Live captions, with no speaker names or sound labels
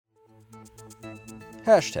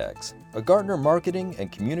Hashtags, a Gartner marketing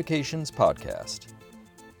and communications podcast.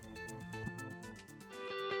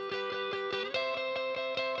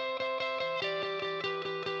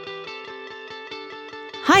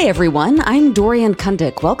 Hi, everyone. I'm Dorian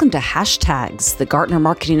Kundick. Welcome to Hashtags, the Gartner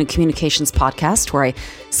Marketing and Communications podcast, where I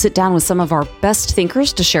sit down with some of our best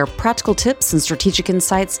thinkers to share practical tips and strategic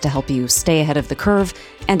insights to help you stay ahead of the curve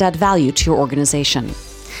and add value to your organization.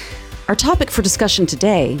 Our topic for discussion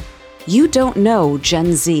today, you don't know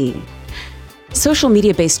Gen Z. Social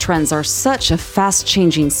media-based trends are such a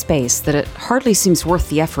fast-changing space that it hardly seems worth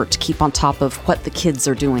the effort to keep on top of what the kids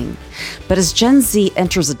are doing. But as Gen Z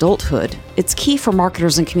enters adulthood, it's key for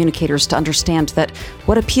marketers and communicators to understand that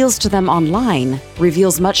what appeals to them online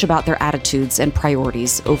reveals much about their attitudes and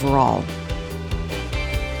priorities overall.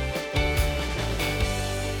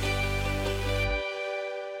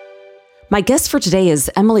 My guest for today is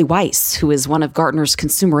Emily Weiss, who is one of Gartner's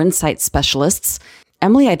consumer insights specialists.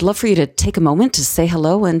 Emily, I'd love for you to take a moment to say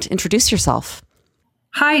hello and introduce yourself.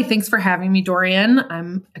 Hi, thanks for having me, Dorian.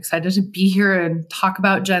 I'm excited to be here and talk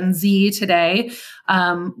about Gen Z today,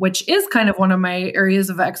 which is kind of one of my areas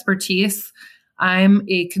of expertise. I'm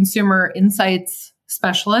a consumer insights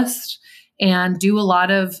specialist and do a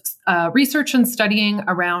lot of research and studying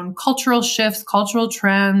around cultural shifts, cultural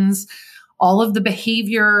trends, all of the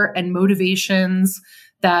behavior and motivations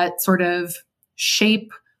that sort of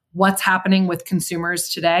shape what's happening with consumers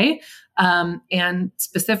today, and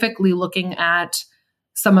specifically looking at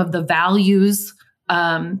some of the values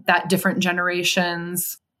that different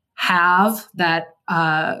generations have that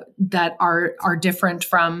are different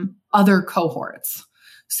from other cohorts.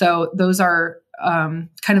 So those are kind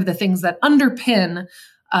of the things that underpin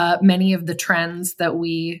many of the trends that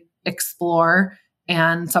we explore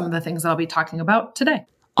and some of the things that I'll be talking about today.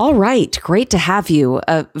 All right. Great to have you.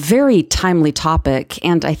 A very timely topic,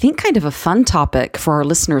 and I think kind of a fun topic for our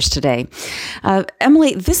listeners today.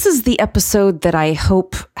 Emily, this is the episode that I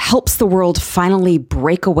hope helps the world finally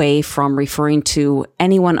break away from referring to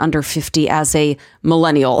anyone under 50 as a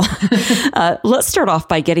millennial. Let's start off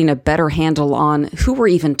by getting a better handle on who we're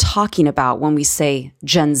even talking about when we say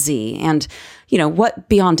Gen Z and, what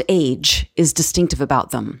beyond age is distinctive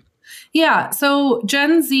about them. Yeah. So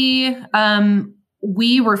Gen Z,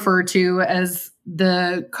 we refer to as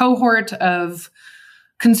the cohort of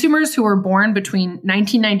consumers who were born between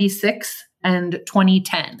 1996 and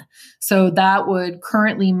 2010. So that would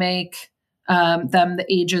currently make them the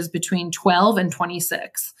ages between 12 and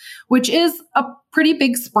 26, which is a pretty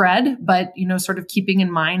big spread, but, sort of keeping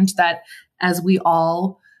in mind that as we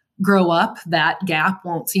all grow up, that gap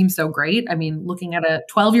won't seem so great. I mean, looking at a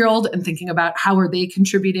 12-year-old and thinking about how are they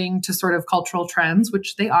contributing to sort of cultural trends,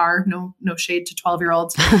 which they are, no shade to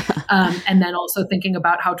 12-year-olds. And then also thinking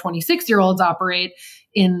about how 26-year-olds operate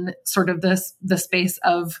in sort of the space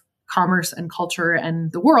of commerce and culture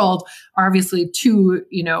and the world are obviously two,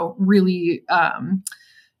 really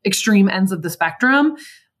extreme ends of the spectrum.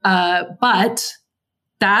 But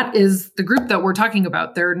that is the group that we're talking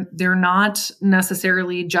about. They're not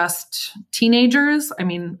necessarily just teenagers. I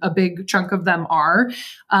mean, a big chunk of them are,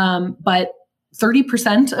 but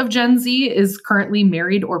 30% of Gen Z is currently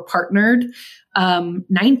married or partnered.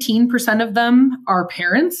 19% of them are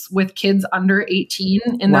parents with kids under 18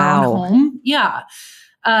 in their own home. Yeah.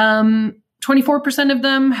 24% of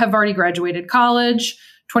them have already graduated college.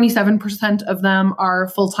 27% of them are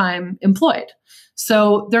full-time employed.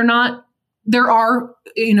 So there are,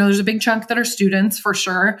 there's a big chunk that are students for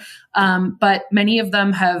sure. But many of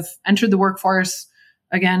them have entered the workforce,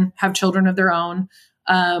 again, have children of their own.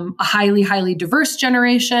 A highly, highly diverse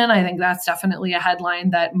generation. I think that's definitely a headline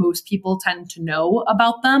that most people tend to know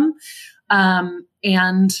about them.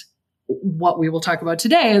 And what we will talk about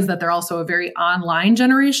today is that they're also a very online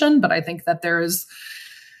generation, but I think that there's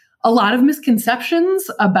a lot of misconceptions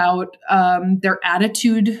about their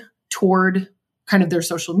attitude toward kind of their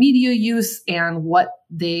social media use and what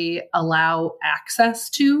they allow access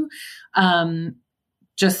to,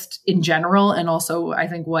 just in general. And also, I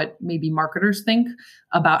think what maybe marketers think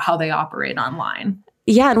about how they operate online.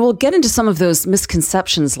 Yeah, and we'll get into some of those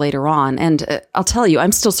misconceptions later on. And I'll tell you,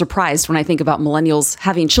 I'm still surprised when I think about millennials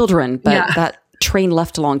having children, but that train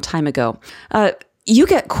left a long time ago. You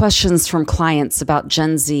get questions from clients about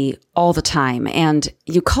Gen Z all the time, and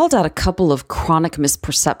you called out a couple of chronic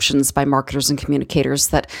misperceptions by marketers and communicators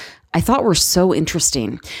that I thought were so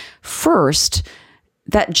interesting. First,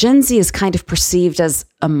 that Gen Z is kind of perceived as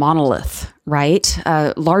a monolith right?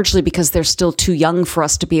 Largely because they're still too young for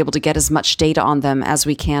us to be able to get as much data on them as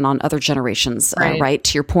we can on other generations, right?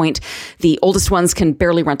 To your point, the oldest ones can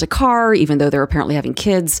barely rent a car, even though they're apparently having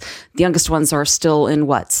kids. The youngest ones are still in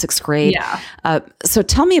sixth grade? Yeah. So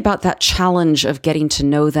tell me about that challenge of getting to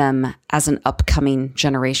know them as an upcoming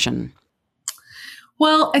generation.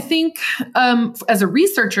 Well, I think as a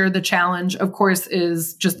researcher, the challenge, of course,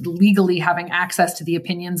 is just legally having access to the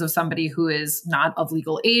opinions of somebody who is not of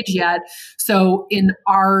legal age yet. So in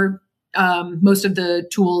our most of the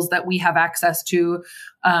tools that we have access to,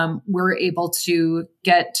 we're able to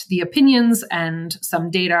get the opinions and some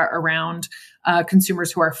data around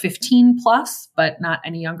consumers who are 15 plus, but not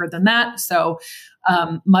any younger than that. So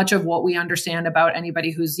much of what we understand about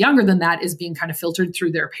anybody who's younger than that is being kind of filtered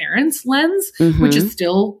through their parents' lens, which is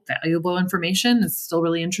still valuable information. It's still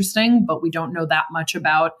really interesting, but we don't know that much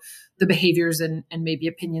about the behaviors and maybe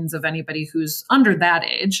opinions of anybody who's under that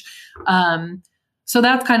age. So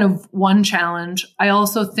that's kind of one challenge. I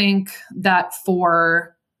also think that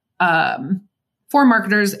for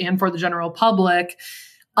marketers and for the general public,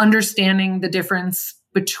 understanding the difference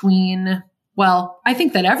between, well, I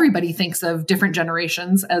think that everybody thinks of different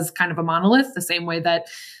generations as kind of a monolith, the same way that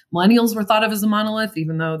millennials were thought of as a monolith,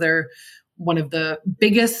 even though they're one of the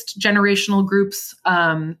biggest generational groups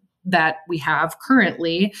that we have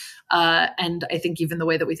currently. And I think even the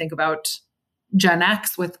way that we think about Gen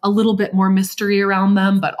X with a little bit more mystery around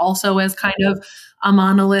them, but also as kind of a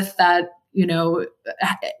monolith that,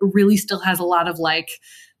 really still has a lot of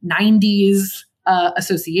 90s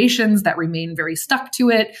associations that remain very stuck to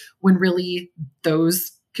it, when really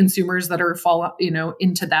those consumers that are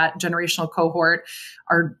into that generational cohort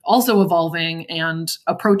are also evolving and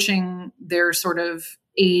approaching their sort of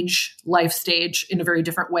age life stage in a very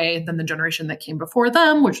different way than the generation that came before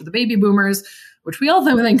them, which are the baby boomers, which we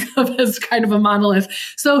also think of as kind of a monolith.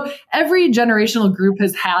 So every generational group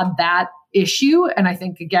has had that issue. And I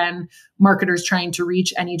think, again, marketers trying to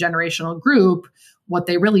reach any generational group, what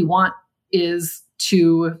they really want is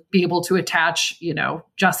to be able to attach,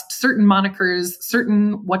 just certain monikers,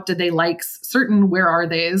 certain what did they like, certain where are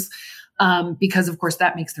theys, because of course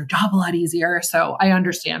that makes their job a lot easier. So I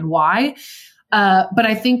understand why. But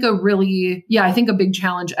I think a big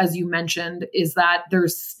challenge, as you mentioned, is that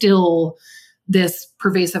there's still this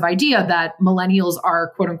pervasive idea that millennials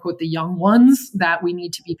are, quote unquote, the young ones that we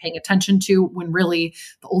need to be paying attention to, when really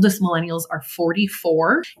the oldest millennials are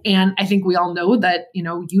 44. And I think we all know that,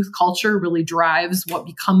 youth culture really drives what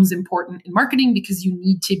becomes important in marketing, because you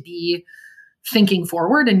need to be thinking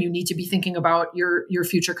forward and you need to be thinking about your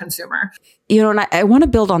future consumer. And I want to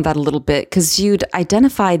build on that a little bit, because you'd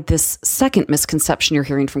identified this second misconception you're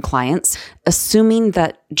hearing from clients, assuming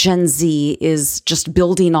that Gen Z is just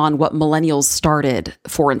building on what millennials started,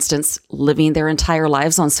 for instance, living their entire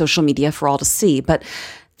lives on social media for all to see. But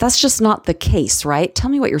that's just not the case, right?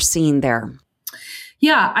 Tell me what you're seeing there.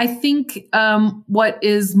 Yeah, I think what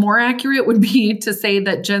is more accurate would be to say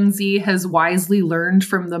that Gen Z has wisely learned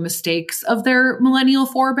from the mistakes of their millennial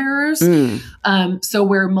forebearers. So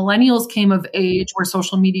where millennials came of age, where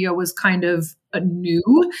social media was kind of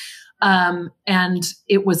new, and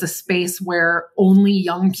it was a space where only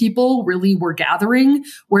young people really were gathering.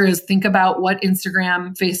 Whereas think about what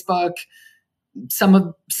Instagram, Facebook,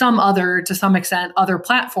 some other, to some extent, other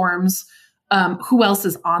platforms, who else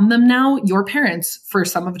is on them now? Your parents, for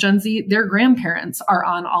some of Gen Z, their grandparents are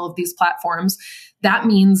on all of these platforms. That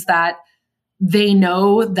means that they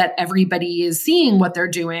know that everybody is seeing what they're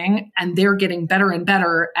doing, and they're getting better and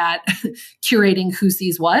better at curating who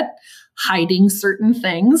sees what, hiding certain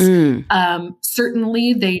things.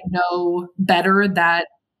 Certainly, they know better that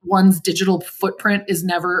one's digital footprint is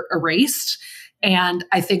never erased. And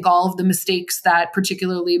I think all of the mistakes that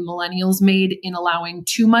particularly millennials made in allowing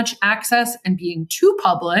too much access and being too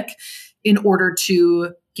public in order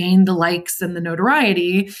to gain the likes and the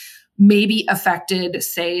notoriety maybe affected,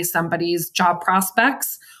 say, somebody's job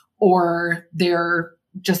prospects or their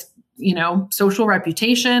just, social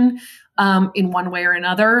reputation in one way or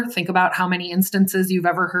another. Think about how many instances you've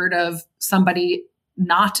ever heard of somebody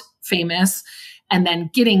not famous and then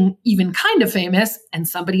getting even kind of famous, and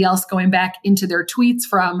somebody else going back into their tweets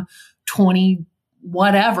from 20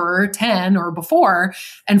 whatever, 10 or before,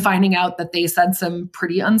 and finding out that they said some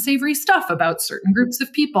pretty unsavory stuff about certain groups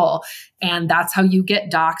of people. And that's how you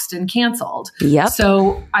get doxxed and canceled. Yep.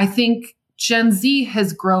 So I think Gen Z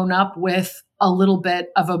has grown up with a little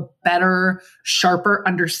bit of a better, sharper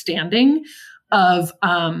understanding of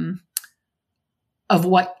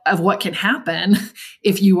what can happen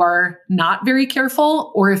if you are not very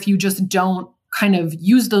careful, or if you just don't kind of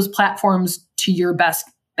use those platforms to your best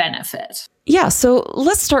benefit. Yeah, so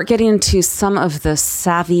let's start getting into some of the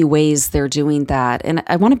savvy ways they're doing that. And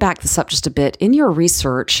I want to back this up just a bit. In your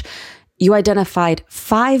research, you identified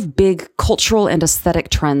 5 big cultural and aesthetic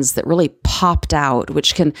trends that really popped out,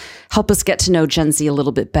 which can help us get to know Gen Z a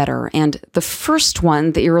little bit better. And the first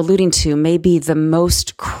one that you're alluding to may be the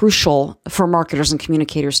most crucial for marketers and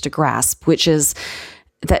communicators to grasp, which is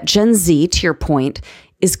that Gen Z, to your point,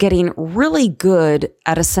 is getting really good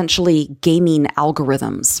at essentially gaming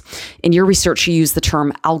algorithms. In your research, you use the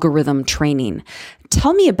term algorithm training.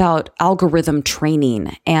 Tell me about algorithm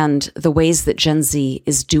training and the ways that Gen Z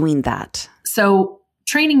is doing that. So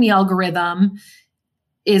training the algorithm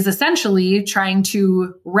is essentially trying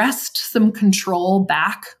to wrest some control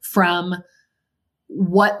back from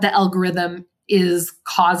what the algorithm is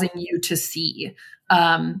causing you to see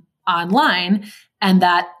online, and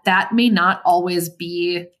that may not always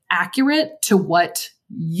be accurate to what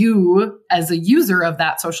you as a user of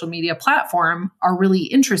that social media platform are really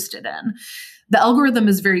interested in. The algorithm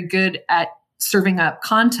is very good at serving up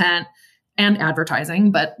content and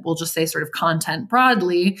advertising, but we'll just say sort of content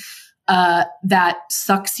broadly, that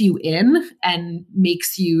sucks you in and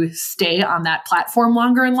makes you stay on that platform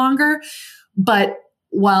longer and longer. But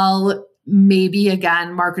while maybe,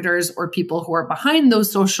 again, marketers or people who are behind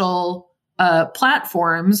those social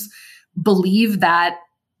platforms believe that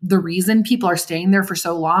the reason people are staying there for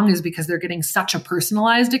so long is because they're getting such a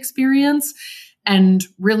personalized experience. And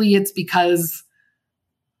really it's because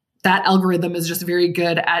that algorithm is just very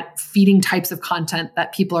good at feeding types of content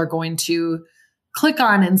that people are going to click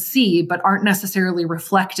on and see, but aren't necessarily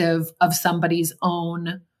reflective of somebody's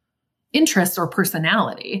own interests or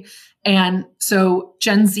personality. And so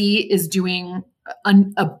Gen Z is doing a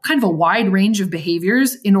kind of a wide range of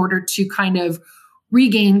behaviors in order to kind of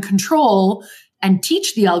regain control and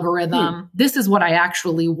teach the algorithm, this is what I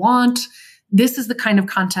actually want. This is the kind of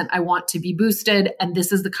content I want to be boosted. And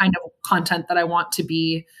this is the kind of content that I want to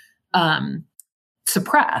be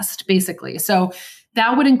suppressed, basically. So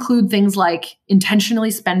that would include things like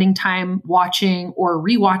intentionally spending time watching or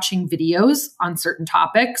rewatching videos on certain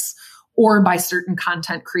topics or by certain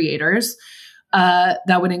content creators.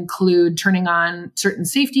 That would include turning on certain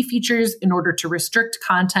safety features in order to restrict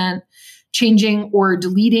content, changing or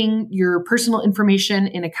deleting your personal information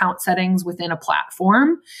in account settings within a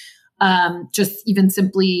platform. Just even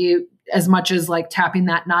simply as much as like tapping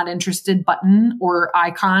that not interested button or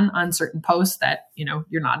icon on certain posts that,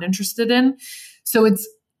 you're not interested in. So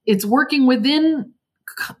it's working within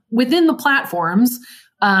the platforms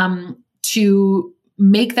to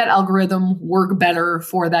make that algorithm work better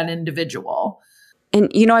for that individual. And,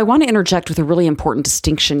 I want to interject with a really important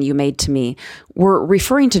distinction you made to me. We're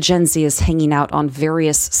referring to Gen Z as hanging out on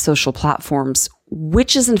various social platforms,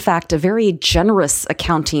 which is in fact a very generous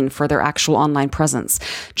accounting for their actual online presence.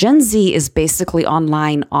 Gen Z is basically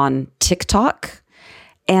online on TikTok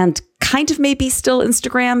and kind of maybe still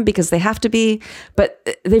Instagram because they have to be,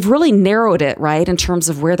 but they've really narrowed it, right, in terms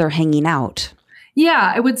of where they're hanging out.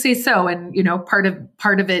 Yeah, I would say so. And, part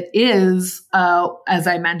of it is, as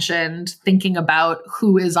I mentioned, thinking about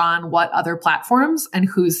who is on what other platforms and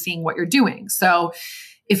who's seeing what you're doing. So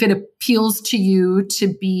if it appeals to you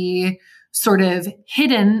to be sort of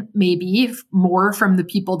hidden, maybe more from the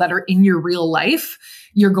people that are in your real life,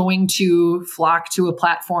 you're going to flock to a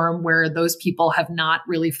platform where those people have not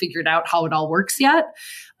really figured out how it all works yet.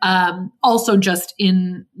 Also, just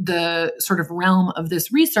in the sort of realm of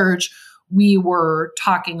this research, we were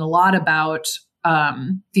talking a lot about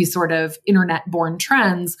these sort of internet-born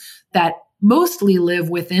trends that mostly live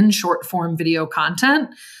within short-form video content.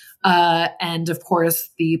 And of course,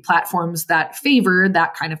 the platforms that favor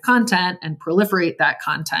that kind of content and proliferate that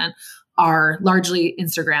content are largely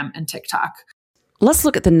Instagram and TikTok. Let's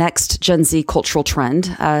look at the next Gen Z cultural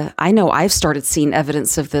trend. I know I've started seeing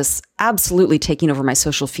evidence of this absolutely taking over my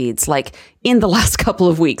social feeds, like in the last couple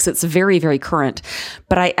of weeks. It's very, very current.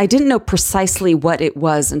 But I didn't know precisely what it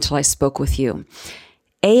was until I spoke with you.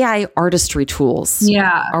 AI artistry tools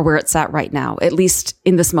are where it's at right now, at least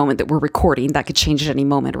in this moment that we're recording. That could change at any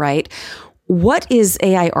moment, right? What is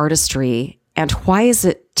AI artistry and why is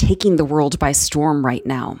it taking the world by storm right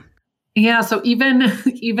now? Yeah. So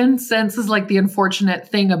even since is like the unfortunate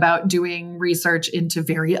thing about doing research into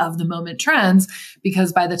very of the moment trends,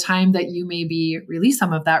 because by the time that you maybe release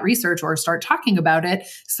some of that research or start talking about it,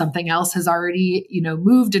 something else has already,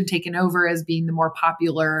 moved and taken over as being the more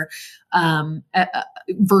popular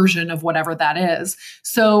version of whatever that is.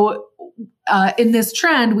 So in this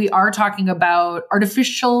trend, we are talking about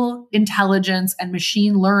artificial intelligence and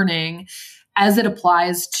machine learning as it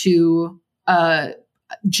applies to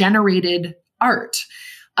generated art.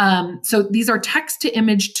 So these are text to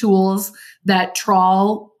image tools that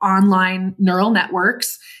trawl online neural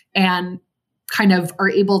networks and kind of are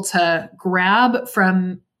able to grab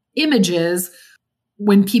from images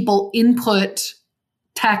when people input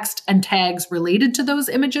text and tags related to those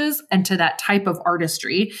images and to that type of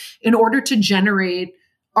artistry in order to generate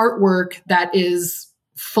artwork that is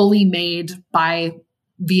fully made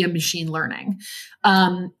via machine learning.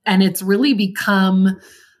 And it's really become,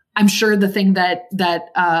 I'm sure, the thing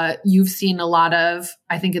that you've seen a lot of,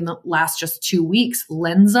 I think in the last just 2 weeks.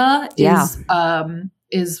 Lensa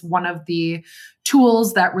is one of the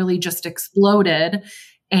tools that really just exploded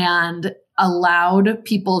and allowed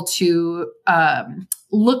people to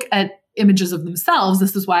look at images of themselves.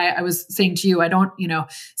 This is why I was saying to you,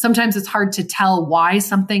 sometimes it's hard to tell why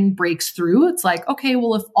something breaks through. It's like, okay,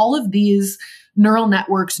 well, if all of these neural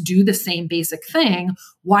networks do the same basic thing,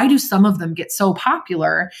 why do some of them get so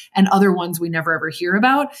popular and other ones we never ever hear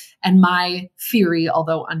about? And my theory,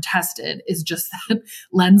 although untested, is just that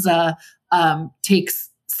Lensa takes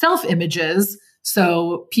self images.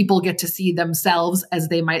 So people get to see themselves as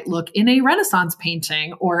they might look in a Renaissance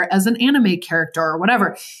painting or as an anime character or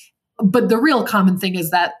whatever. But the real common thing is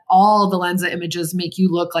that all the Lensa images make you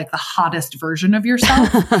look like the hottest version of yourself.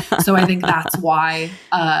 So I think that's why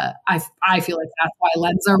I feel like that's why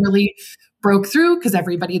Lensa really broke through, because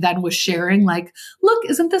everybody then was sharing like, look,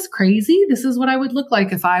 isn't this crazy? This is what I would look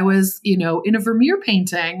like if I was, in a Vermeer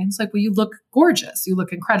painting. It's like, well, you look gorgeous. You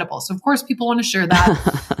look incredible. So of course people want to share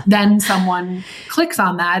that. Then someone clicks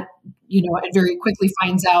on that, and very quickly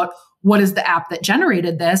finds out what is the app that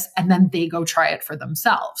generated this, and then they go try it for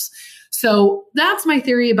themselves. So that's my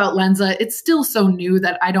theory about Lensa. It's still so new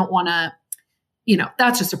that I don't want to,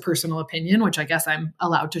 that's just a personal opinion, which I guess I'm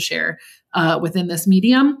allowed to share within this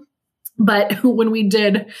medium. But when we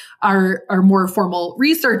did our more formal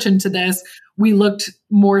research into this, we looked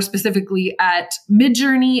more specifically at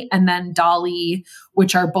Midjourney and then DALL-E,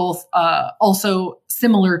 which are both also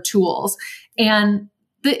similar tools. And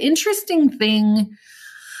the interesting thing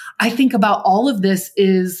I think about all of this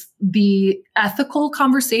is the ethical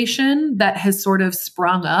conversation that has sort of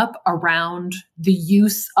sprung up around the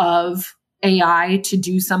use of AI to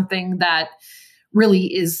do something that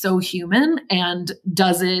really is so human. And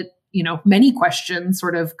does it, many questions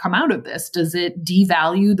sort of come out of this. Does it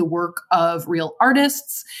devalue the work of real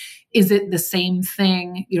artists? Is it the same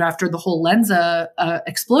thing, after the whole Lensa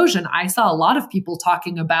explosion? I saw a lot of people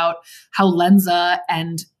talking about how Lensa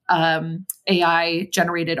and AI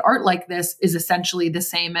generated art like this is essentially the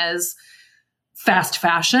same as fast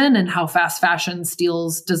fashion, and how fast fashion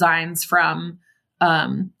steals designs from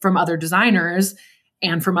other designers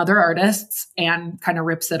and from other artists and kind of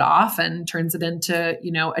rips it off and turns it into,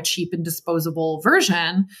 a cheap and disposable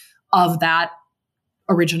version of that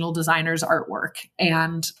original designer's artwork,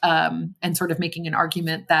 and sort of making an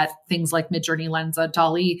argument that things like Midjourney, Lensa,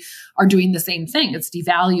 DALL-E are doing the same thing. It's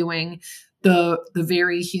devaluing the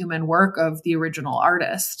very human work of the original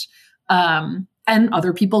artist. And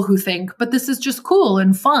other people who think, but this is just cool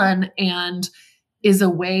and fun, and is a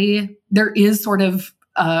way, there is sort of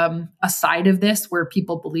a side of this where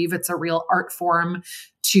people believe it's a real art form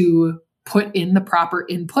to put in the proper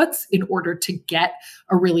inputs in order to get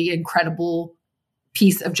a really incredible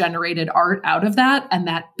piece of generated art out of that. And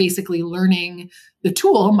that basically learning the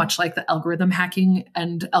tool, much like the algorithm hacking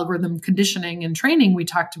and algorithm conditioning and training we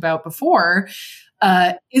talked about before,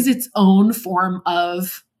 is its own form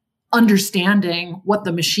of understanding what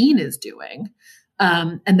the machine is doing.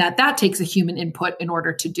 And that takes a human input in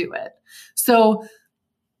order to do it. So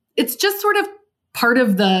it's just sort of part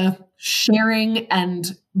of the sharing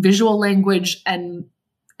and visual language and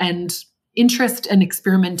interest and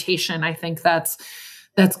experimentation, I think that's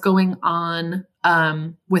going on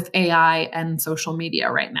with AI and social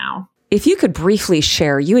media right now. If you could briefly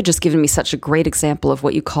share, you had just given me such a great example of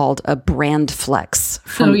what you called a brand flex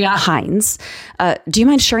from Heinz. Do you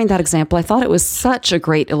mind sharing that example? I thought it was such a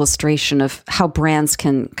great illustration of how brands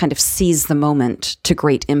can kind of seize the moment to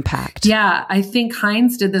great impact. Yeah, I think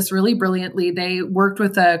Heinz did this really brilliantly. They worked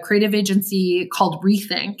with a creative agency called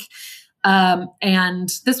Rethink. And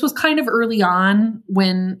this was kind of early on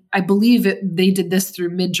when I believe they did this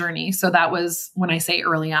through Midjourney. So that was, when I say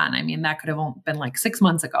early on, I mean, that could have only been like 6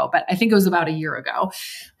 months ago, but I think it was about a year ago,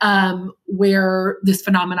 where this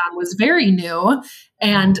phenomenon was very new.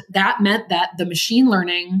 And that meant that the machine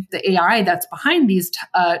learning, the AI that's behind these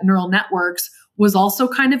neural networks was also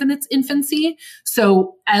kind of in its infancy.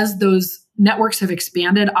 So as those networks have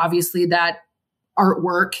expanded, obviously that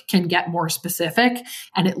artwork can get more specific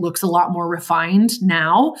and it looks a lot more refined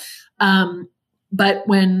now. But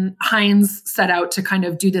when Heinz set out to kind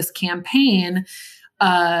of do this campaign,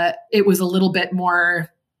 it was a little bit more,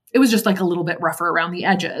 it was just like a little bit rougher around the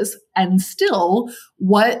edges. And still,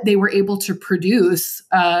 what they were able to produce,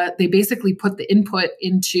 they basically put the input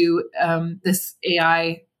into this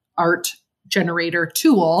AI art generator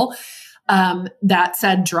tool that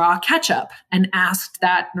said, draw ketchup, and asked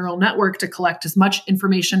that neural network to collect as much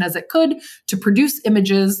information as it could to produce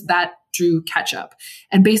images that drew ketchup.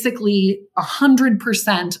 And basically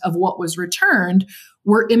 100% of what was returned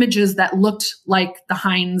were images that looked like the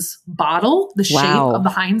Heinz bottle, the shape of the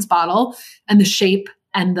Heinz bottle, and the shape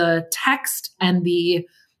and the text and the,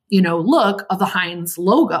 look of the Heinz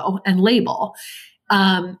logo and label.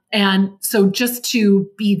 And so just to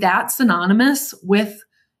be that synonymous with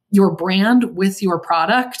your brand, with your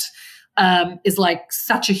product, is like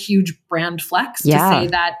such a huge brand flex to say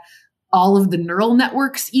that all of the neural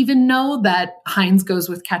networks even know that Heinz goes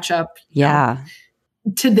with ketchup.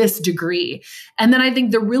 To this degree. And then I think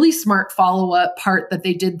the really smart follow-up part that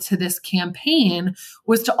they did to this campaign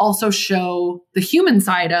was to also show the human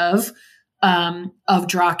side of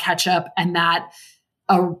draw ketchup, and that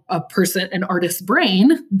a person, an artist's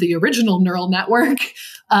brain, the original neural network,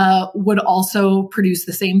 would also produce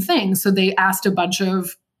the same thing. So they asked a bunch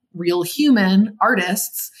of real human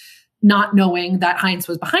artists, not knowing that Heinz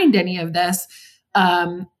was behind any of this,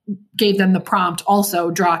 gave them the prompt also,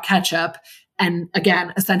 draw ketchup. And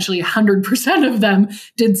again, essentially 100% of them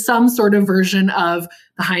did some sort of version of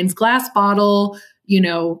the Heinz glass bottle,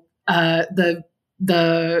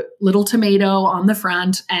 the little tomato on the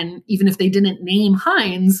front. And even if they didn't name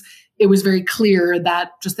Heinz, it was very clear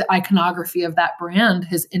that just the iconography of that brand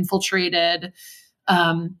has infiltrated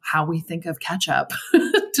how we think of ketchup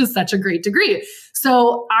to such a great degree.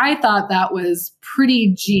 So I thought that was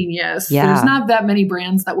pretty genius. Yeah. There's not that many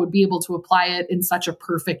brands that would be able to apply it in such a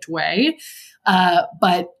perfect way.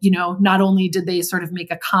 But, not only did they sort of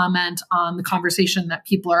make a comment on the conversation that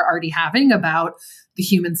people are already having about the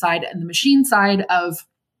human side and the machine side of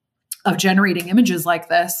generating images like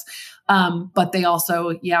this, but they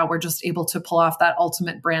also, were just able to pull off that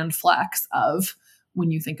ultimate brand flex of, when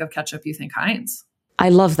you think of ketchup, you think Heinz. I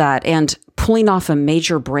love that. And pulling off a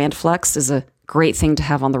major brand flex is a great thing to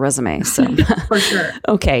have on the resume. So For sure.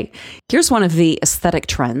 Okay. Here's one of the aesthetic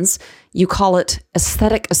trends. You call it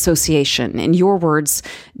aesthetic association. In your words,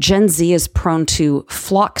 Gen Z is prone to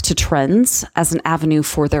flock to trends as an avenue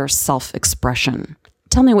for their self-expression.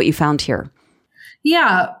 Tell me what you found here.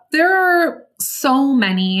 Yeah, there are so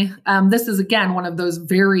many. This is, again, one of those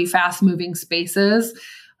very fast-moving spaces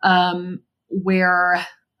where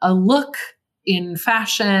a look in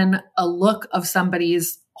fashion, a look of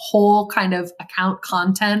somebody's whole kind of account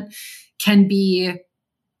content can be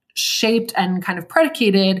shaped and kind of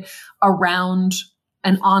predicated around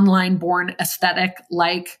an online born aesthetic.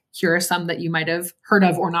 Like, here are some that you might have heard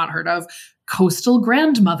of or not heard of. Coastal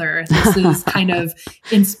grandmother. This is kind of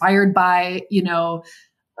inspired by,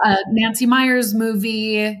 Nancy Meyers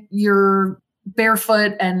movie. You're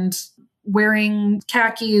barefoot and wearing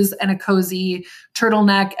khakis and a cozy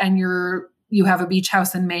turtleneck, and you have a beach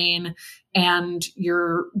house in Maine, and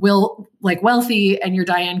you're wealthy, and you're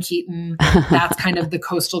Diane Keaton. That's kind of the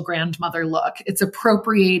coastal grandmother look. It's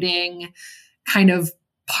appropriating kind of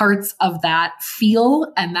parts of that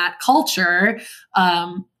feel and that culture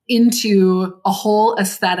into a whole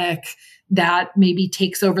aesthetic that maybe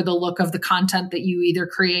takes over the look of the content that you either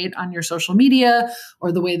create on your social media,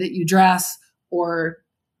 or the way that you dress, or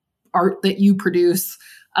art that you produce.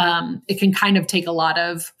 It can kind of take a lot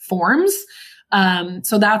of forms.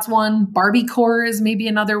 So that's one. Barbiecore is maybe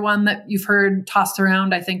another one that you've heard tossed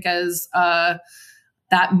around, I think, as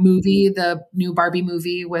that movie, the new Barbie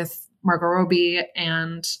movie with Margot Robbie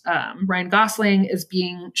and Ryan Gosling is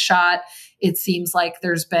being shot. It seems like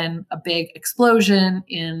there's been a big explosion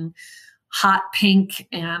in hot pink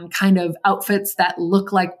and kind of outfits that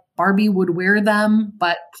look like Barbie would wear them,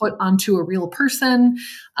 but put onto a real person.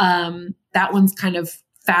 That one's kind of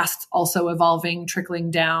fast, also evolving,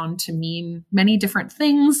 trickling down to mean many different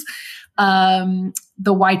things. The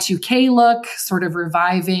Y2K look, sort of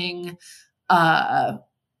reviving,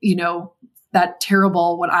 that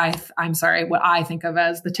terrible, what I think of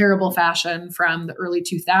as the terrible fashion from the early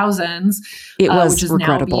 2000s. It was which is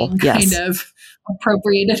regrettable. Now being kind of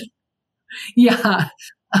appropriated. Yeah.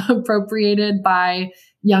 Appropriated by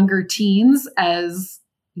younger teens as,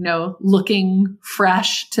 looking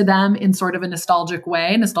fresh to them in sort of a nostalgic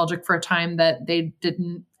way, nostalgic for a time that they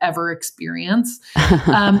didn't ever experience.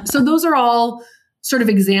 So those are all sort of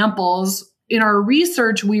examples. In our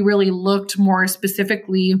research, we really looked more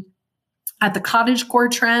specifically at the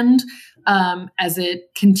cottagecore trend, as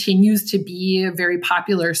it continues to be a very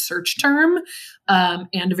popular search term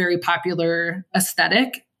and a very popular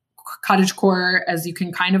aesthetic. Cottagecore, as you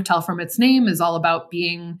can kind of tell from its name, is all about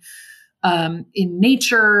being in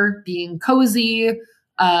nature, being cozy.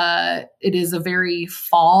 It is a very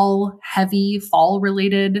fall-heavy,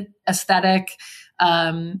 fall-related aesthetic.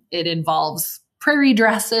 It involves prairie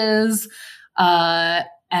dresses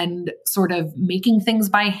and sort of making things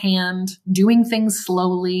by hand, doing things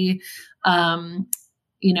slowly, reading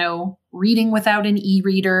without an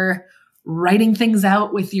e-reader, writing things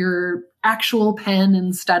out with your actual pen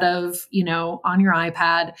instead of, on your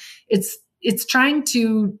iPad. It's trying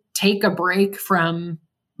to take a break from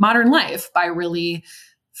modern life by really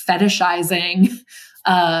fetishizing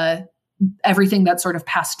everything that's sort of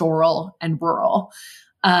pastoral and rural.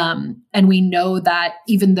 And we know that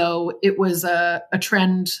even though it was a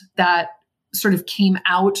trend that sort of came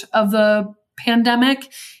out of the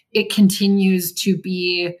pandemic, it continues to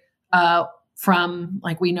be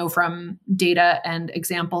we know from data and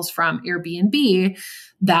examples from Airbnb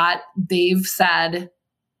that they've said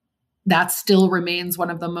that still remains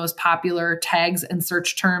one of the most popular tags and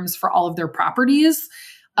search terms for all of their properties,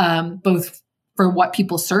 both for what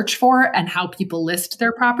people search for and how people list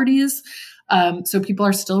their properties. So people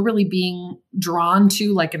are still really being drawn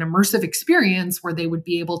to like an immersive experience where they would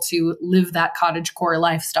be able to live that cottagecore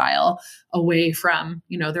lifestyle away from,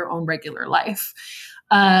 their own regular life.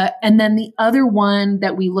 And then the other one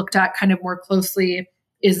that we looked at kind of more closely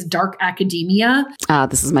is dark academia.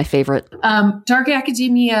 This is my favorite. Dark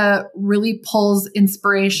academia really pulls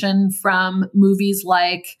inspiration from movies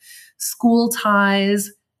like School Ties,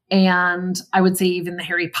 and I would say even the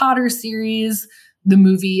Harry Potter series, the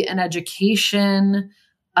movie An Education,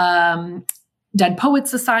 Dead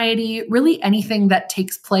Poets Society, really anything that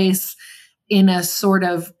takes place in a sort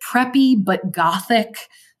of preppy but gothic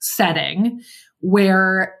setting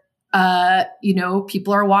where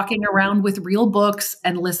people are walking around with real books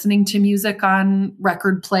and listening to music on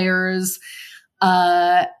record players.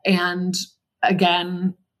 And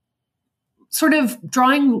again, sort of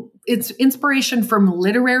drawing its inspiration from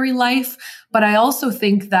literary life. But I also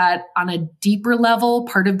think that on a deeper level,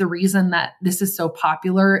 part of the reason that this is so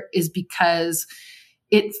popular is because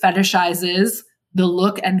it fetishizes the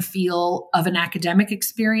look and feel of an academic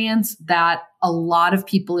experience that a lot of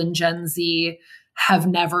people in Gen Z have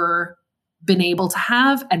never been able to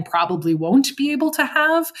have and probably won't be able to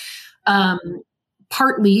have.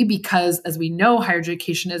 Partly because, as we know, higher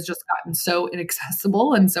education has just gotten so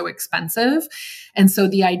inaccessible and so expensive. And so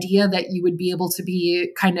the idea that you would be able to be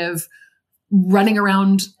kind of running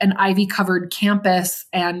around an ivy-covered campus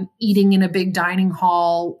and eating in a big dining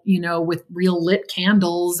hall, with real lit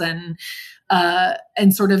candles and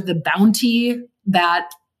sort of the bounty that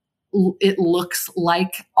it looks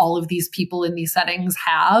like all of these people in these settings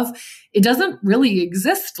have, it doesn't really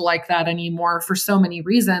exist like that anymore for so many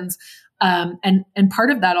reasons. And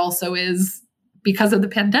part of that also is because of the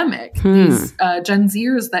pandemic. These Gen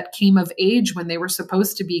Zers that came of age when they were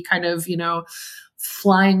supposed to be kind of,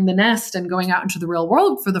 flying the nest and going out into the real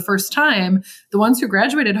world for the first time, the ones who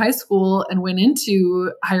graduated high school and went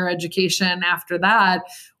into higher education after that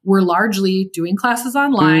were largely doing classes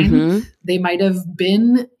online. Mm-hmm. They might have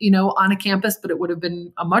been, on a campus, but it would have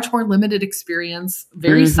been a much more limited experience,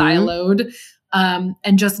 very siloed,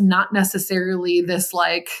 and just not necessarily this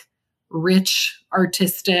like rich,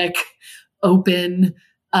 artistic, open,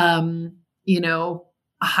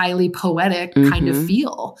 highly poetic kind of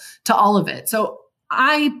feel to all of it. So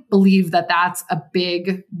I believe that that's a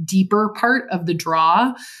big, deeper part of the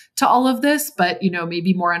draw to all of this, but,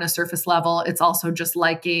 maybe more on a surface level. It's also just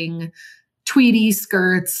liking tweedy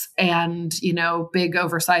skirts and, big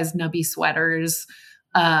oversized nubby sweaters,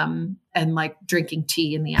 and like drinking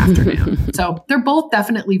tea in the afternoon. So they're both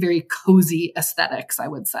definitely very cozy aesthetics, I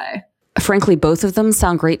would say. Frankly, both of them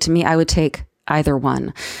sound great to me. I would take either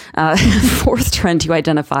one. Fourth trend you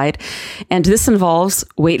identified, and this involves,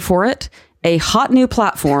 wait for it, a hot new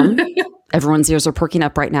platform. Everyone's ears are perking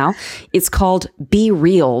up right now. It's called Be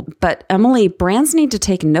Real. But Emily, brands need to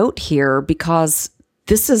take note here because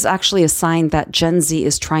this is actually a sign that Gen Z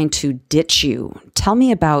is trying to ditch you. Tell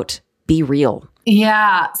me about Be Real.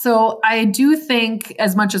 Yeah. So I do think,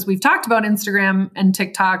 as much as we've talked about Instagram and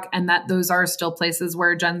TikTok, and that those are still places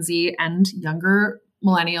where Gen Z and younger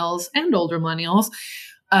millennials and older millennials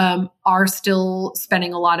are still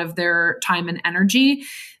spending a lot of their time and energy.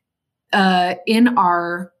 In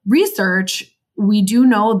our research, we do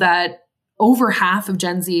know that over half of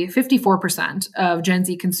Gen Z, 54% of Gen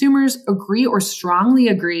Z consumers agree or strongly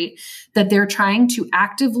agree that they're trying to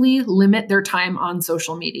actively limit their time on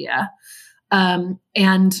social media.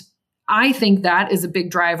 And I think that is a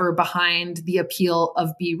big driver behind the appeal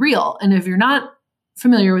of Be Real. And if you're not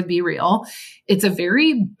familiar with Be Real, it's a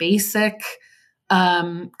very basic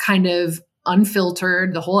kind of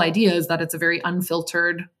unfiltered. The whole idea is that it's a very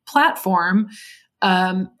unfiltered platform.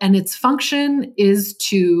 And its function is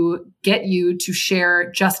to get you to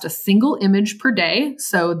share just a single image per day.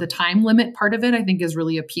 So the time limit part of it, I think, is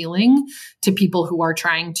really appealing to people who are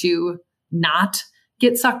trying to not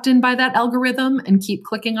get sucked in by that algorithm and keep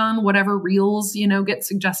clicking on whatever reels, get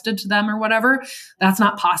suggested to them or whatever. That's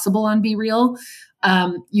not possible on Be Real.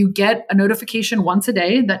 You get a notification once a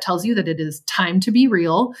day that tells you that it is time to be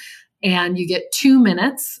real. And you get 2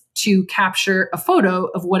 minutes to capture a photo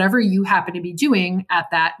of whatever you happen to be doing at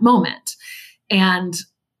that moment. And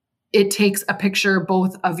it takes a picture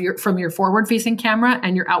both from your forward-facing camera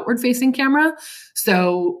and your outward-facing camera.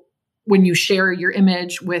 So when you share your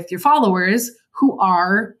image with your followers, who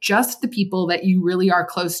are just the people that you really are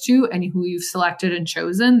close to and who you've selected and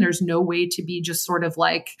chosen, there's no way to be just sort of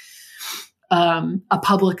like a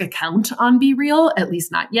public account on Be Real, at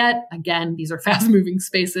least not yet. Again, these are fast moving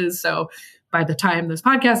spaces. So by the time this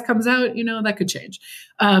podcast comes out, that could change.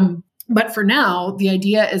 But for now, the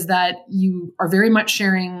idea is that you are very much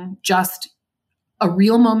sharing just a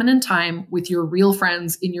real moment in time with your real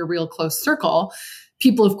friends in your real close circle.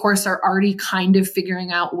 People, of course, are already kind of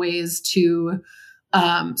figuring out ways to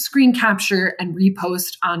screen capture and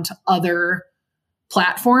repost onto other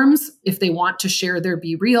platforms if they want to share their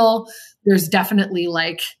Be Real. There's definitely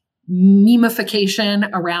like memification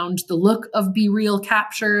around the look of Be Real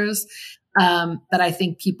captures that I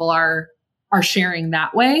think people are sharing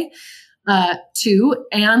that way too.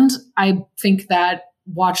 And I think that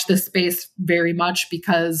watch this space very much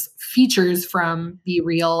because features from Be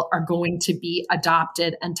Real are going to be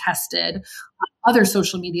adopted and tested on other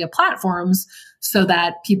social media platforms so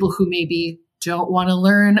that people who maybe don't want to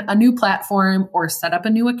learn a new platform or set up a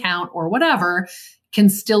new account or whatever can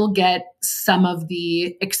still get some of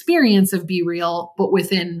the experience of Be Real, but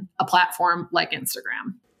within a platform like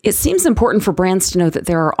Instagram. It seems important for brands to know that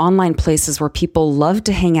there are online places where people love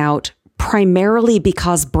to hang out primarily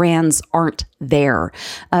because brands aren't there.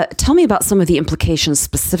 Tell me about some of the implications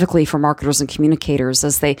specifically for marketers and communicators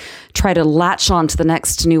as they try to latch on to the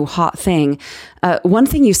next new hot thing. One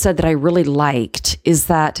thing you said that I really liked is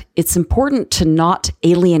that it's important to not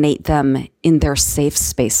alienate them in their safe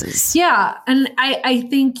spaces. Yeah. And I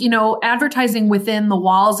think, advertising within the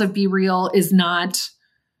walls of Be Real is not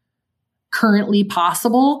currently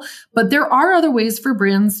possible, but there are other ways for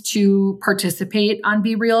brands to participate on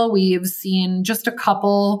Be Real. We've seen just a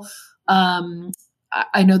couple.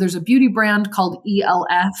 I know there's a beauty brand called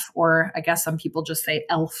ELF, or I guess some people just say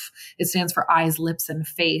ELF. It stands for eyes, lips, and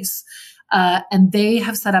face. And they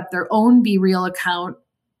have set up their own Be Real account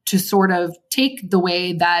to sort of take the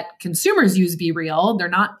way that consumers use Be Real. They're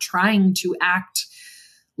not trying to act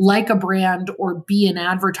like a brand or be an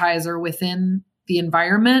advertiser within the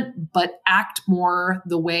environment, but act more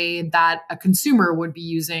the way that a consumer would be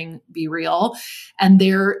using Be Real. And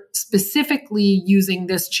they're specifically using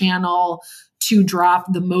this channel to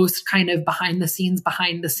drop the most kind of behind the scenes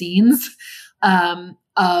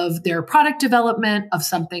of their product development, of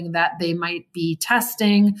something that they might be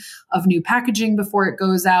testing, of new packaging before it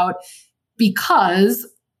goes out, because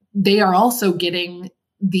they are also getting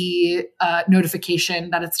the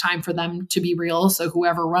notification that it's time for them to be real. So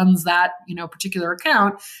whoever runs that, particular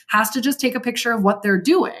account has to just take a picture of what they're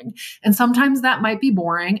doing. And sometimes that might be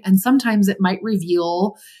boring. And sometimes it might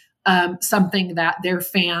reveal something that their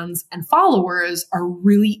fans and followers are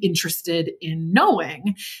really interested in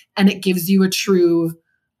knowing. And it gives you a true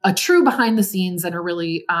behind the scenes and a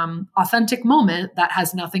really authentic moment that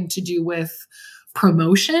has nothing to do with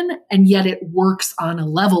promotion, and yet it works on a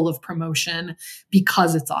level of promotion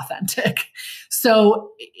because it's authentic.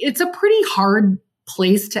 So it's a pretty hard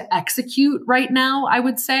place to execute right now, I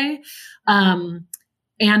would say. And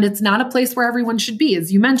it's not a place where everyone should be.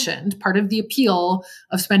 As you mentioned, part of the appeal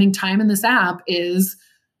of spending time in this app is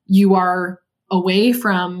you are away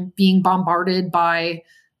from being bombarded by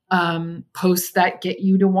posts that get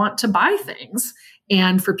you to want to buy things.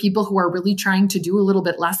 And for people who are really trying to do a little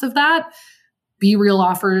bit less of that, Be Real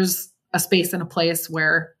offers a space and a place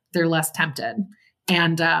where they're less tempted.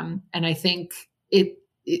 And I think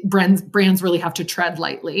brands really have to tread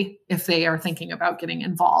lightly if they are thinking about getting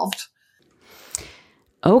involved.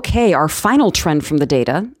 Okay, our final trend from the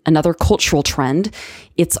data, another cultural trend.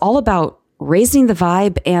 It's all about raising the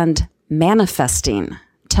vibe and manifesting.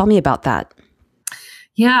 Tell me about that.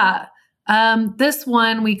 Yeah. This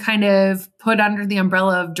one we kind of put under the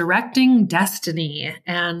umbrella of directing destiny.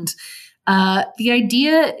 And the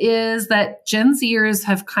idea is that Gen Zers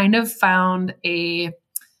have kind of found a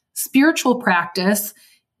spiritual practice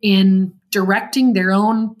in directing their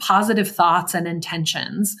own positive thoughts and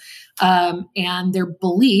intentions, and their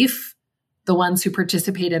belief, the ones who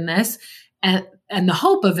participate in this, and the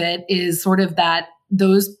hope of it is sort of that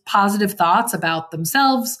those positive thoughts about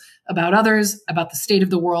themselves, about others, about the state of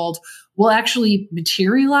the world will actually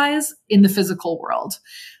materialize in the physical world.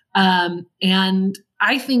 And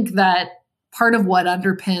I think that part of what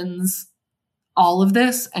underpins all of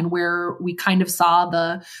this and where we kind of saw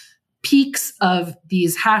the peaks of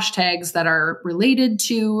these hashtags that are related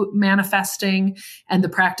to manifesting and the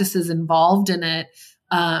practices involved in it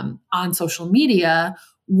on social media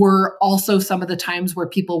were also some of the times where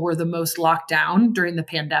people were the most locked down during the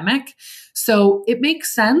pandemic. So it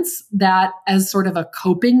makes sense that as sort of a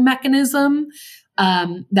coping mechanism,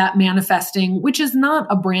 that manifesting, which is not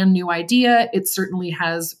a brand new idea, it certainly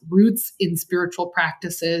has roots in spiritual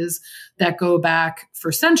practices that go back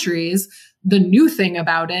for centuries. The new thing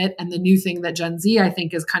about it, and the new thing that Gen Z, I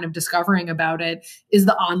think, is kind of discovering about it, is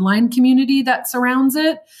the online community that surrounds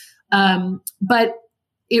it. But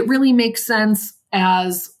it really makes sense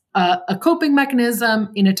as a coping mechanism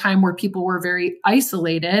in a time where people were very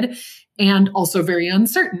isolated and also very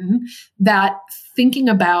uncertain, that thinking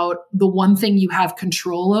about the one thing you have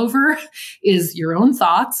control over is your own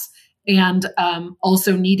thoughts, and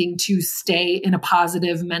also needing to stay in a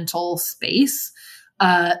positive mental space,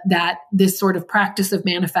 that this sort of practice of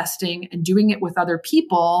manifesting and doing it with other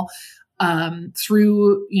people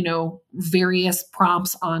through, various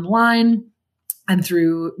prompts online and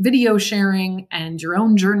through video sharing and your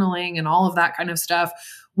own journaling and all of that kind of stuff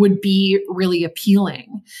would be really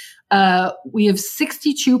appealing. We have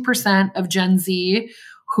 62% of Gen Z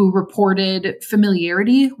who reported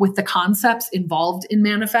familiarity with the concepts involved in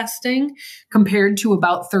manifesting, compared to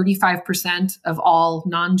about 35% of all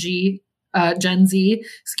Gen Z,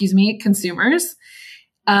 consumers.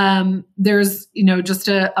 There's, just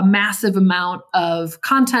a massive amount of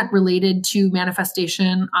content related to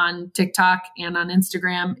manifestation on TikTok and on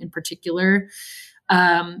Instagram in particular.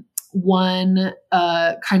 One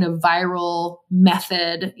kind of viral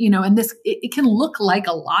method, and this, it can look like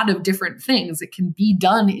a lot of different things. It can be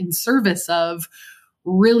done in service of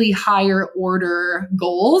really higher order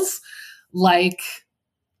goals, like,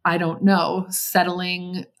 I don't know,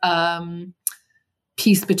 settling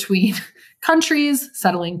peace between countries,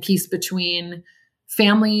 settling peace between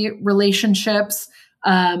family relationships.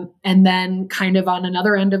 And then kind of on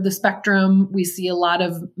another end of the spectrum, we see a lot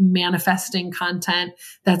of manifesting content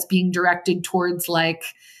that's being directed towards like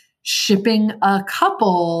shipping a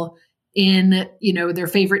couple in, their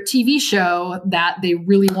favorite TV show that they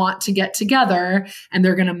really want to get together. And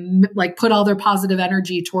they're going to put all their positive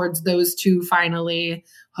energy towards those two finally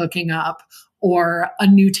hooking up, or a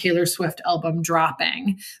new Taylor Swift album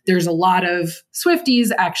dropping. There's a lot of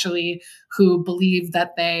Swifties actually who believe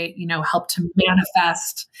that they, helped to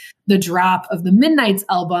manifest the drop of the Midnight's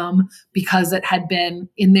album because it had been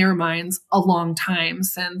in their minds a long time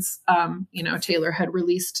since, Taylor had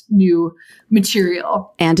released new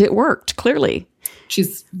material. And it worked, clearly.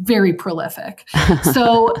 She's very prolific.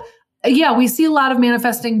 So yeah, we see a lot of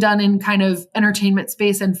manifesting done in kind of entertainment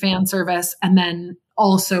space and fan service, and then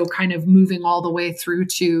also kind of moving all the way through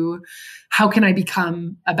to how can I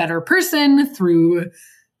become a better person through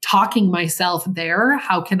talking myself there?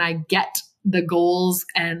 How can I get the goals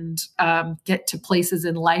and get to places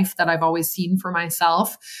in life that I've always seen for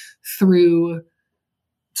myself through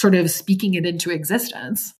sort of speaking it into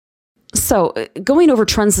existence? So going over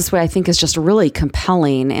trends this way, I think, is just really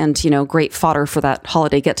compelling and, great fodder for that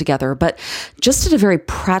holiday get-together. But just at a very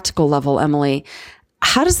practical level, Emily,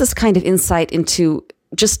 how does this kind of insight into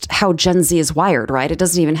just how Gen Z is wired, right? It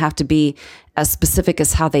doesn't even have to be as specific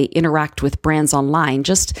as how they interact with brands online,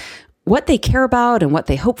 just what they care about and what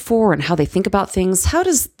they hope for and how they think about things. How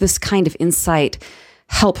does this kind of insight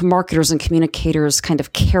help marketers and communicators kind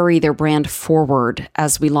of carry their brand forward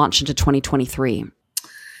as we launch into 2023?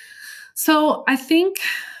 So I think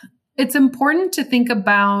it's important to think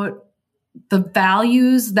about the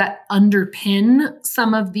values that underpin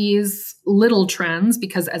some of these little trends,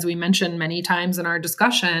 because as we mentioned many times in our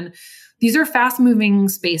discussion, these are fast-moving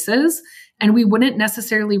spaces, and we wouldn't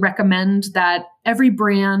necessarily recommend that every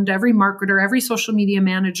brand, every marketer, every social media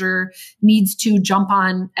manager needs to jump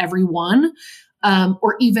on every one,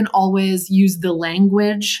 or even always use the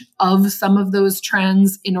language of some of those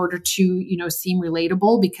trends in order to, seem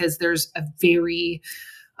relatable, because there's a very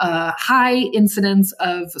high incidence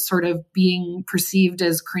of sort of being perceived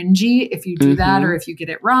as cringy if you do that or if you get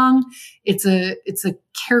it wrong. It's a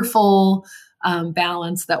careful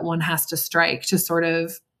balance that one has to strike to sort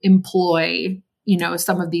of employ,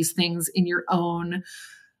 some of these things in your own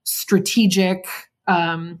strategic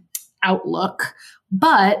outlook.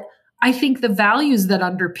 But I think the values that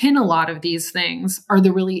underpin a lot of these things are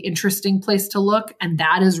the really interesting place to look. And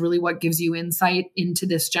that is really what gives you insight into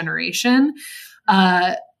this generation.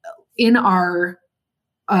 In our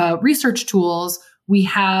research tools, we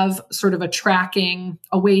have sort of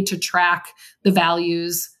a way to track the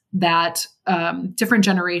values that different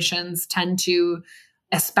generations tend to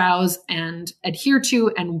espouse and adhere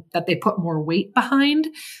to, and that they put more weight behind.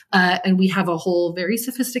 And we have a whole very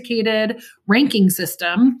sophisticated ranking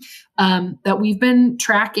system that we've been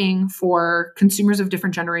tracking for consumers of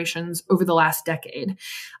different generations over the last decade.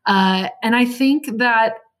 And I think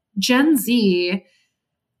that Gen Z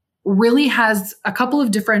really has a couple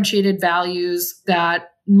of differentiated values that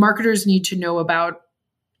marketers need to know about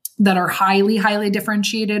that are highly, highly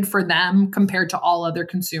differentiated for them compared to all other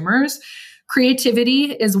consumers.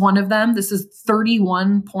 Creativity is one of them. This is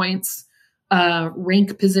 31 points,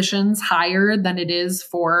 rank positions higher than it is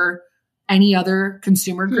for any other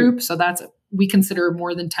consumer group. So we consider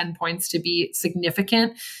more than 10 points to be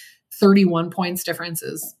significant. 31 points difference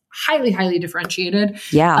is highly, highly differentiated.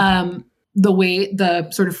 Yeah. The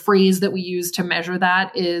sort of phrase that we use to measure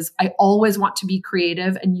that is, I always want to be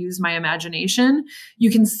creative and use my imagination.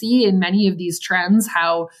 You can see in many of these trends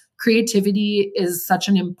how creativity is such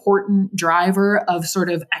an important driver of sort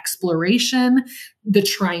of exploration, the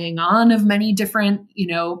trying on of many different,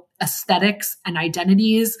 aesthetics and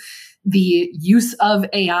identities, the use of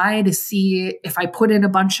AI to see if I put in a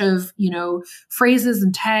bunch of, phrases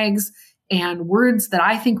and tags and words that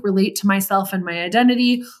I think relate to myself and my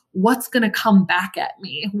identity, what's going to come back at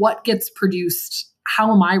me? What gets produced?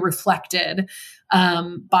 How am I reflected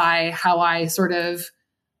by how I sort of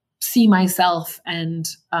see myself, and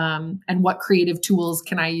what creative tools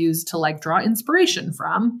can I use to draw inspiration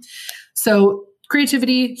from? So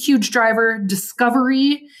creativity, huge driver.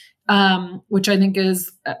 Discovery, which I think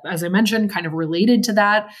is, as I mentioned, kind of related to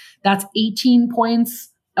that. That's 18 points.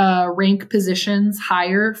 Rank positions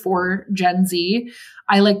higher for Gen Z.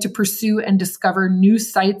 I like to pursue and discover new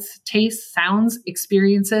sights, tastes, sounds,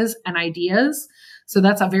 experiences, and ideas. So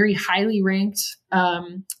that's a very highly ranked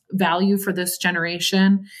value for this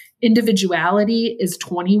generation. Individuality is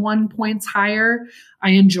 21 points higher.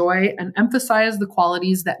 I enjoy and emphasize the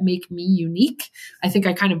qualities that make me unique. I think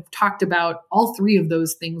I kind of talked about all three of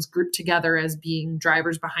those things grouped together as being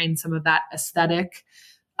drivers behind some of that aesthetic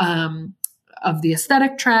of the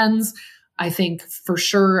aesthetic trends. I think for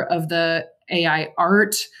sure of the AI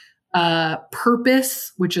art,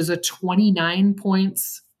 purpose, which is a 29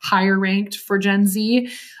 points higher ranked for Gen Z,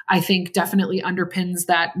 I think definitely underpins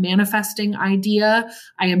that manifesting idea.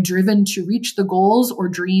 I am driven to reach the goals or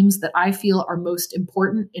dreams that I feel are most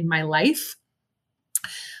important in my life.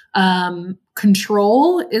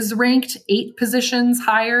 Control is ranked 8 positions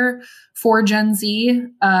higher for Gen Z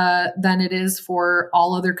than it is for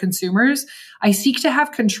all other consumers. I seek to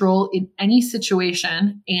have control in any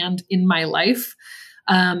situation and in my life.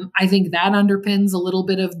 I think that underpins a little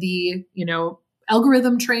bit of the,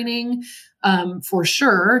 algorithm training, for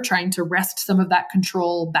sure, trying to wrest some of that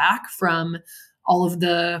control back from all of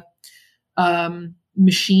the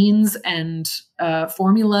machines and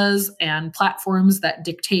formulas and platforms that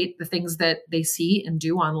dictate the things that they see and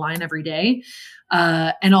do online every day.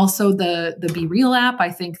 And also the Be Real app, I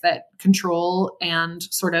think that control and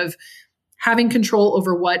sort of having control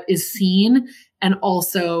over what is seen and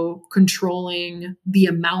also controlling the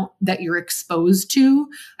amount that you're exposed to,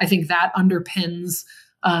 I think that underpins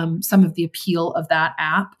some of the appeal of that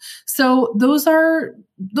app. So those are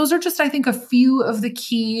just, I think, a few of the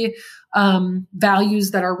key values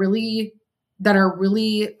that are really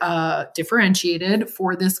differentiated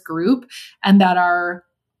for this group and that are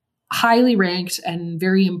highly ranked and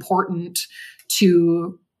very important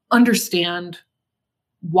to understand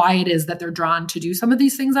why it is that they're drawn to do some of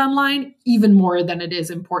these things online, even more than it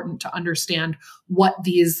is important to understand what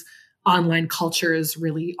these online cultures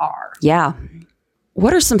really are. Yeah.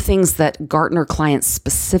 What are some things that Gartner clients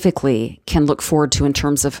specifically can look forward to in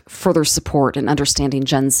terms of further support and understanding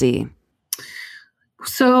Gen Z?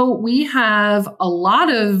 So we have a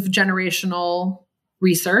lot of generational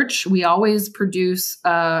research. We always produce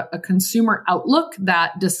a consumer outlook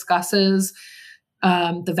that discusses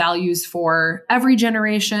the values for every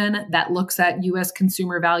generation, that looks at U.S.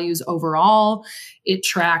 consumer values overall. It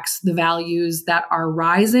tracks the values that are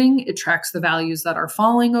rising. It tracks the values that are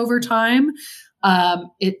falling over time.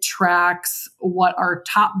 It tracks what are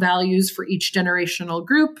top values for each generational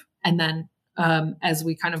group. And then as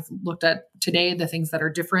we kind of looked at today, the things that are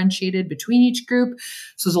differentiated between each group.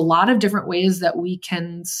 So there's a lot of different ways that we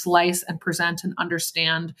can slice and present and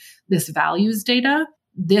understand this values data.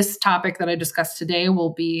 This topic that I discussed today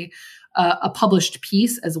will be a published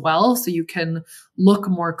piece as well. So you can look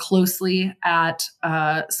more closely at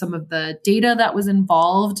some of the data that was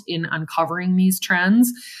involved in uncovering these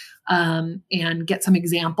trends. And get some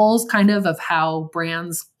examples kind of how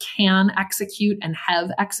brands can execute and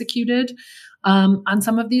have executed on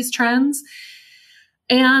some of these trends.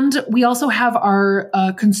 And we also have our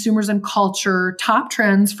consumers and culture top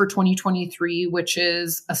trends for 2023, which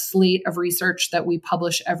is a slate of research that we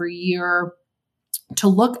publish every year to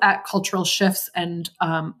look at cultural shifts and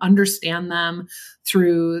understand them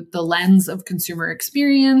through the lens of consumer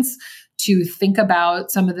experience, to think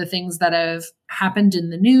about some of the things that have happened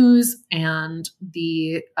in the news and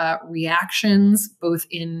the reactions, both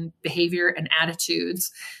in behavior and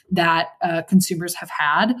attitudes that consumers have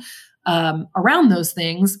had around those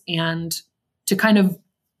things, and to kind of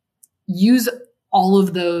use all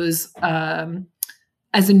of those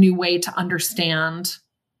as a new way to understand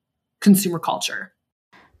consumer culture.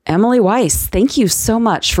 Emily Weiss, thank you so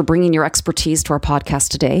much for bringing your expertise to our podcast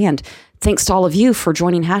today. And thanks to all of you for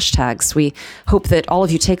joining Hashtags. We hope that all of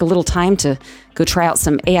you take a little time to go try out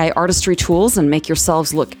some AI artistry tools and make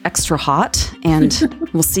yourselves look extra hot. And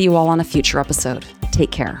we'll see you all on a future episode. Take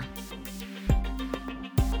care.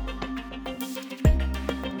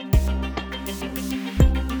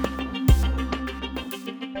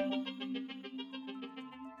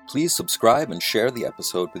 Please subscribe and share the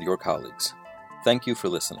episode with your colleagues. Thank you for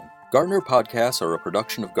listening. Gartner Podcasts are a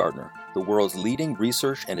production of Gartner, the world's leading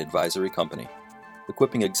research and advisory company,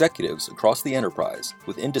 equipping executives across the enterprise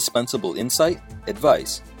with indispensable insight,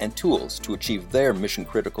 advice, and tools to achieve their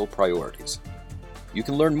mission-critical priorities. You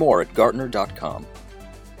can learn more at Gartner.com.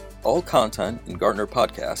 All content in Gartner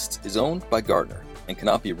Podcasts is owned by Gartner and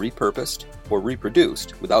cannot be repurposed or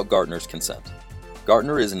reproduced without Gartner's consent.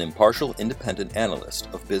 Gartner is an impartial, independent analyst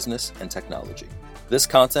of business and technology. This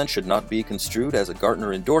content should not be construed as a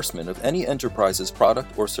Gartner endorsement of any enterprise's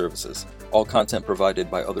product or services. All content provided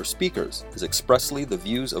by other speakers is expressly the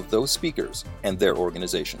views of those speakers and their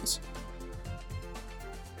organizations.